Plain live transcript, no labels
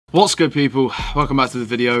What's good, people? Welcome back to the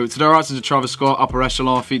video. Today we're reacting to Travis Scott, Upper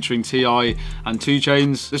Echelon, featuring T.I. and 2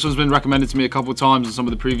 Chainz. This one's been recommended to me a couple times in some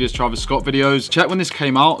of the previous Travis Scott videos. Check when this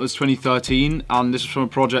came out, it was 2013, and this was from a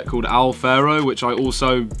project called Al Pharaoh, which I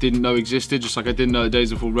also didn't know existed, just like I didn't know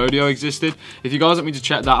Days Before Rodeo existed. If you guys want me to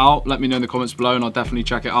check that out, let me know in the comments below and I'll definitely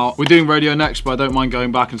check it out. We're doing Rodeo next, but I don't mind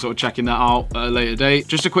going back and sort of checking that out at a later date.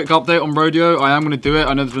 Just a quick update on Rodeo. I am going to do it.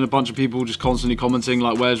 I know there's been a bunch of people just constantly commenting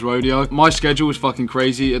like, where's Rodeo? My schedule is fucking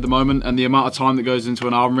crazy at the moment, and the amount of time that goes into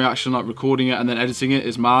an album reaction, like recording it and then editing it,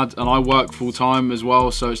 is mad. And I work full time as well,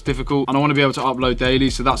 so it's difficult, and I want to be able to upload daily,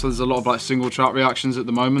 so that's why there's a lot of like single track reactions at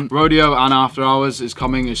the moment. Rodeo and After Hours is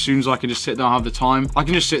coming as soon as I can just sit down and have the time. I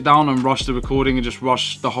can just sit down and rush the recording and just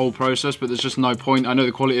rush the whole process, but there's just no point. I know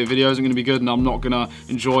the quality of video isn't going to be good and I'm not going to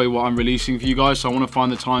enjoy what I'm releasing for you guys, so I want to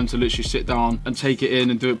find the time to literally sit down and take it in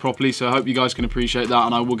and do it properly. So I hope you guys can appreciate that,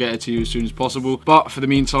 and I will get it to you as soon as possible. But for the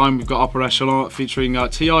meantime, we've got Upper Echelon featuring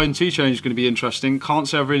T.I. and 2 Chainz. Is going to be interesting. Can't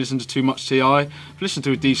say I've really listened to too much T.I. I've listened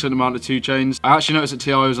to a decent amount of 2 Chainz. I actually noticed that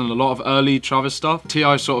T.I. was on a lot of early Travis stuff.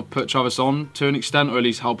 T.I. sort of put Travis on to an extent, or at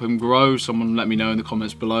least help him grow. Someone let me know in the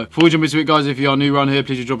comments below. Before we jump into it, guys, if you are new around here,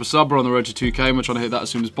 please do drop a sub. We're on the road to 2K and we're trying to hit that as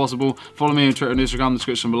soon as possible. Follow me on Twitter and Instagram in the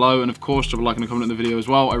description below, and of course drop a like and a comment in the video as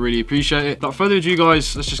well. I really appreciate it. Without further ado,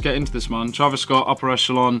 guys, let's just get into this, man. Travis Scott, Upper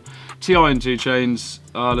Echelon, T.I. and 2 Chainz.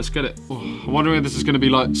 Let's get it. I'm wondering if this is going to be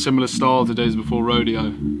like similar style to Days Before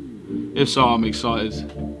Rodeo. If so, I'm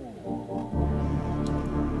excited.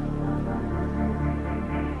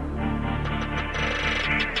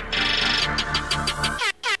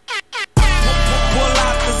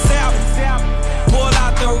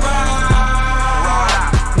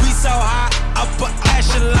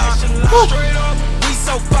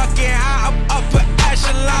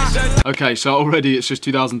 Okay, so already it's just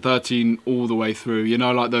 2013 all the way through, you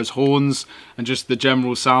know, like those horns and just the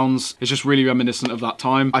general sounds. It's just really reminiscent of that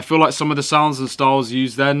time. I feel like some of the sounds and styles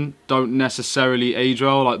used then don't necessarily age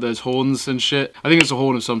well, like those horns and shit. I think it's a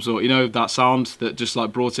horn of some sort, you know, that sound that just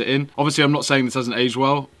like brought it in. Obviously, I'm not saying this doesn't age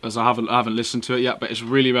well, as I haven't listened to it yet, but it's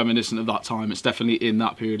really reminiscent of that time. It's definitely in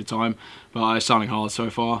that period of time, but it's sounding hard so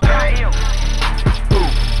far.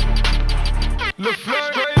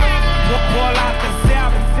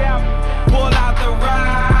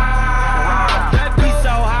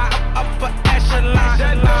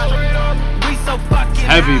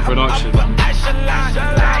 Heavy production.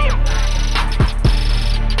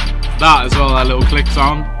 That as well, that little click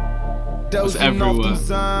sound was everywhere.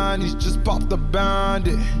 Just popped the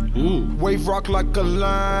bandit. Wave rock like a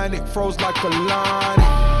line, it froze like a line.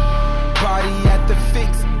 Body at the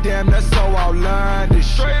fix, damn, that's so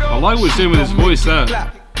outlandish. I like what he's doing with his voice there.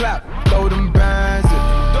 Clap, clap, throw them bands.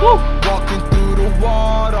 Walking through the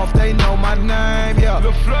ward off, they know my name, yeah.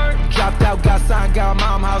 Dropped out, got signed, got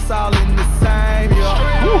mom house all in the same,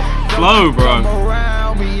 yeah. Flow, bro. Come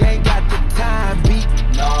around me, ain't got the time, beat.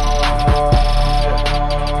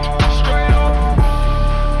 Straight up.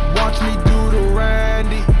 Watch me do the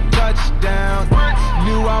Randy, touchdown.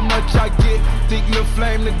 Knew how much I get, think Lil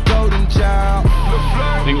Flame the golden child.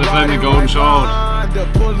 Think Lil Flame the golden child.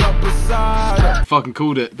 Fucking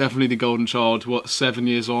called it. Definitely the golden child. What, 7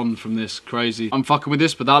 years on from this? Crazy. I'm fucking with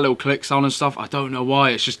this, but that little click sound and stuff, I don't know why.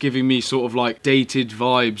 It's just giving me sort of like dated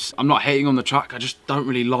vibes. I'm not hating on the track, I just don't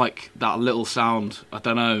really like that little sound. I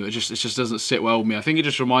don't know, it just doesn't sit well with me. I think it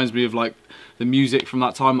just reminds me of like the music from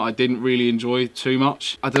that time that I didn't really enjoy too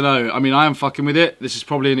much. I don't know, I mean, I am fucking with it. This is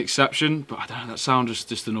probably an exception, but I don't know, that sound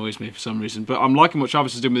just annoys me for some reason. But I'm liking what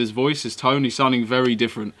Travis is doing with his voice, his tone. He's sounding very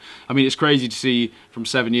different. I mean, it's crazy to see from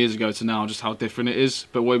 7 years ago to now just how different it is.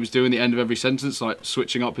 But what he was doing at the end of every sentence, like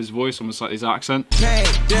switching up his voice, almost like his accent. Hey,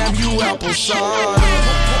 damn you apple cider.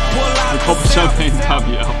 The copper champagne tab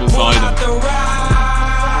you apple cider.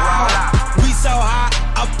 We so high,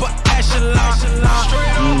 upper echelon.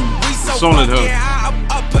 Solid hook.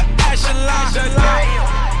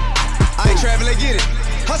 I ain't traveling, get it.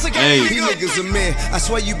 Hey. These niggas a man. I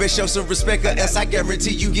swear you best show some respect, or else I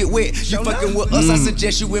guarantee you get wet. You fucking with us, I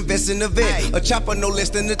suggest you invest in a vet. A chopper no less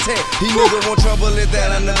than a 10. These niggas want trouble, is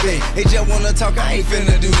that on the bed. They just wanna talk, I ain't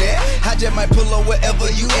finna do that. I just might pull up wherever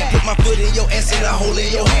you at. Put my foot in your ass and a hole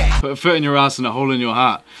in your hat. Put a foot in your ass and a hole in your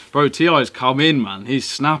hat. Bro, T.I.'s come in, man. He's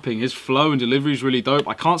snapping. His flow and delivery is really dope.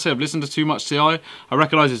 I can't say I've listened to too much T.I. I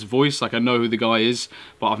recognise his voice, like I know who the guy is,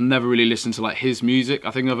 but I've never really listened to like his music.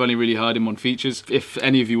 I think I've only really heard him on features. If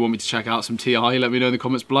any of you want me to check out some T.I., let me know in the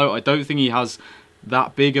comments below. I don't think he has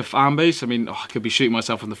that big a fan base. I mean, I could be shooting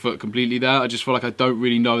myself in the foot completely there. I just feel like I don't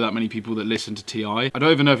really know that many people that listen to T.I. I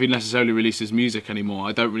don't even know if he necessarily releases music anymore.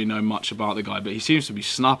 I don't really know much about the guy, but he seems to be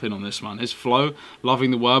snapping on this, man. His flow,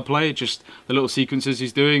 loving the wordplay, just the little sequences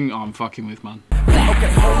he's doing, I'm fucking with, man.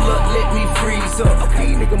 Okay, up.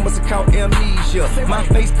 Hey, nigga must have caught amnesia. My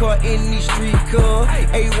face caught in these street cuz.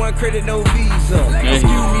 A1 credit, no visa. Excuse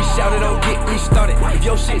me, shout it, don't get me started. If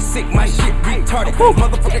your shit sick, my shit retarded.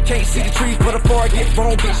 Motherfucker can't see the trees, but a bar get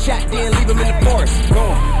wrong, get shot, then leave him in the forest.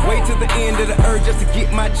 Gone. Way to the end of the earth just to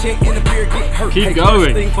get my check and the beer get hurt. Keep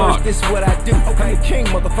going. First thing first, this is what I do. I'm a king,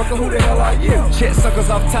 motherfucker. Who the hell are you? Check suckers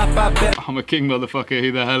off top, I bet. I'm a king, motherfucker.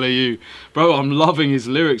 Who the hell are you? Bro, I'm loving his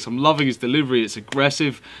lyrics. I'm loving his delivery. It's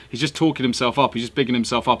aggressive. He's just talking himself up. He's just bigging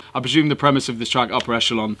himself up. I presume the premise of this track, Upper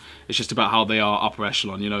Echelon, is just about how they are upper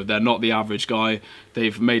echelon. You know, they're not the average guy.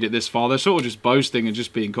 They've made it this far. They're sort of just boasting and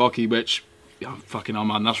just being cocky, which, yeah, fucking hell,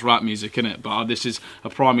 man, that's rap music, innit? But this is a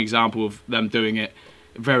prime example of them doing it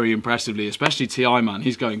very impressively, especially T.I., man.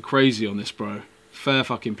 He's going crazy on this, bro. Fair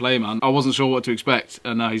fucking play, man. I wasn't sure what to expect,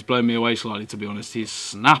 and he's blown me away slightly, to be honest. He's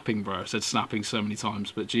snapping, bro. I said snapping so many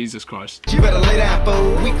times, but Jesus Christ. You better lay down,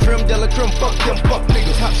 fool. We creme de la creme, fuck them, fuck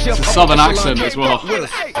niggas. Top shelf. It's a southern accent as well. Pull out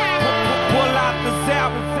the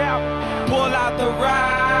zap, pull out the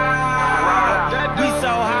ride. We so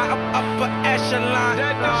high, upper echelon.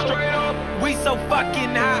 We so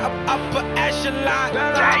fucking high, upper echelon.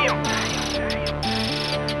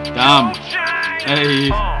 Damn.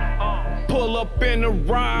 Hey. Pull up in a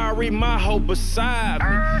Rari, my hoe beside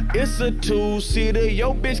me. It's a two-seater,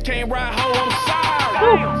 your bitch can't ride hoe, I'm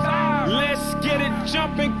sorry. Let's get it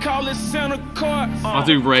jumping, call it center court. I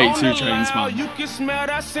do rate 2 Chainz, man. You can smell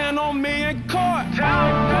that scent on me in court.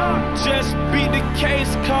 Just beat the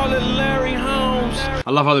case, call it Larry Holmes.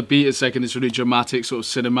 I love how the beat is taking this really dramatic, sort of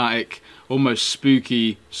cinematic, almost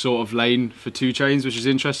spooky sort of lane for 2 Chainz, which is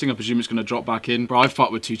interesting. I presume it's going to drop back in. Bro, I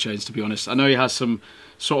fuck with 2 Chainz, to be honest. I know he has some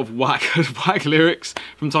sort of whack lyrics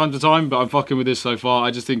from time to time, but I'm fucking with this so far.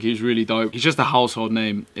 I just think he's really dope. He's just a household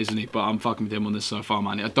name, isn't he? But I'm fucking with him on this so far,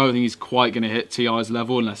 man. I don't think he's quite going to hit T.I.'s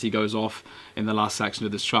level unless he goes off in the last section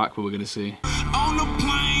of this track, but we're going to see. On the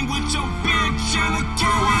plane with your bitch and a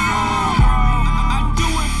carry-on. I do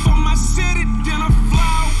it for my city, then I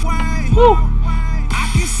fly away. Woo.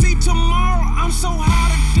 I can see tomorrow, I'm so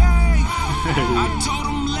high today. I told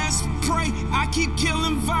him let's pray, I keep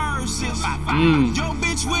killing verses. Your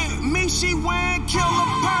bitch with me, she wearing killer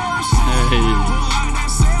purse. Pull out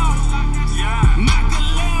that cell, knock a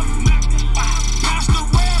left, pass the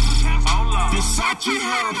rev, Versace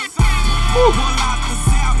head. Pull out the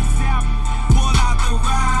zap, pull out the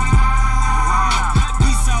ride.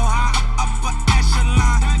 We so high, upper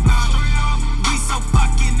echelon. We so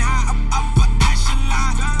fucking high, upper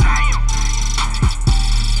echelon.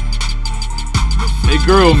 It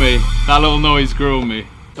grew on me. That little noise grew on me.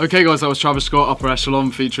 Okay guys, that was Travis Scott, Upper Echelon,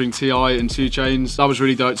 featuring T.I. and 2 Chainz. That was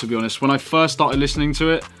really dope, to be honest. When I first started listening to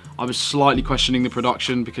it, I was slightly questioning the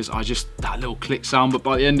production because that little click sound, but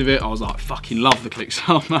by the end of it, I was like, I fucking love the click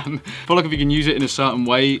sound, man. I feel like if you can use it in a certain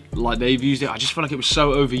way, like they've used it, I just feel like it was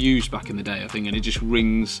so overused back in the day, I think, and it just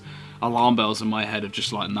rings alarm bells in my head of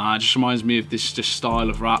just like, nah, it just reminds me of this just style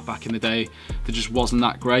of rap back in the day that just wasn't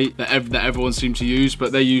that great, that everyone seemed to use,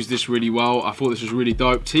 but they used this really well. I thought this was really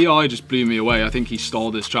dope. T.I. just blew me away. I think he stole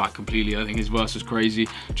this track completely. I think his verse was crazy.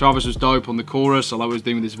 Travis was dope on the chorus. I like what he was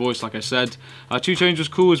doing with his voice, like I said. 2 Chainz was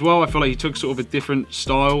cool as well. I feel like he took sort of a different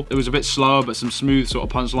style. It was a bit slower, but some smooth sort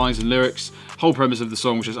of punchlines and lyrics. Whole premise of the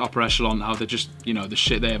song was just Upper Echelon, how they're just, you know, the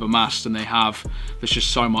shit they have amassed and they have, there's just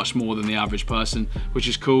so much more than the average person, which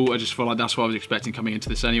is cool. I just feel like that's what I was expecting coming into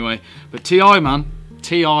this anyway. But T.I., man,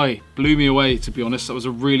 T.I. blew me away, to be honest. That was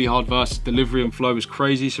a really hard verse. Delivery and flow was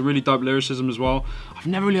crazy. Some really dope lyricism as well. I've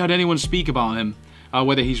never really heard anyone speak about him,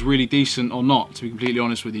 whether he's really decent or not, to be completely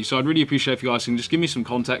honest with you. So I'd really appreciate if you guys can just give me some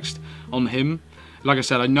context on him. Like I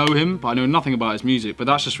said, I know him, but I know nothing about his music, but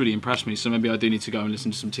that's just really impressed me, so maybe I do need to go and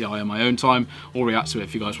listen to some T.I. on my own time, or react to it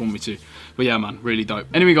if you guys want me to. But yeah, man, really dope.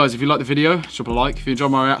 Anyway, guys, if you liked the video, drop a like. If you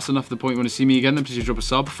enjoyed my reacts enough to the point you want to see me again, then please drop a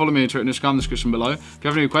sub. Follow me on Twitter and Instagram in the description below. If you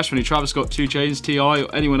have any questions for any Travis Scott, 2 Chainz, T.I.,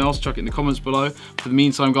 or anyone else, chuck it in the comments below. For the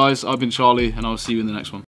meantime, guys, I've been Charlie, and I'll see you in the next one.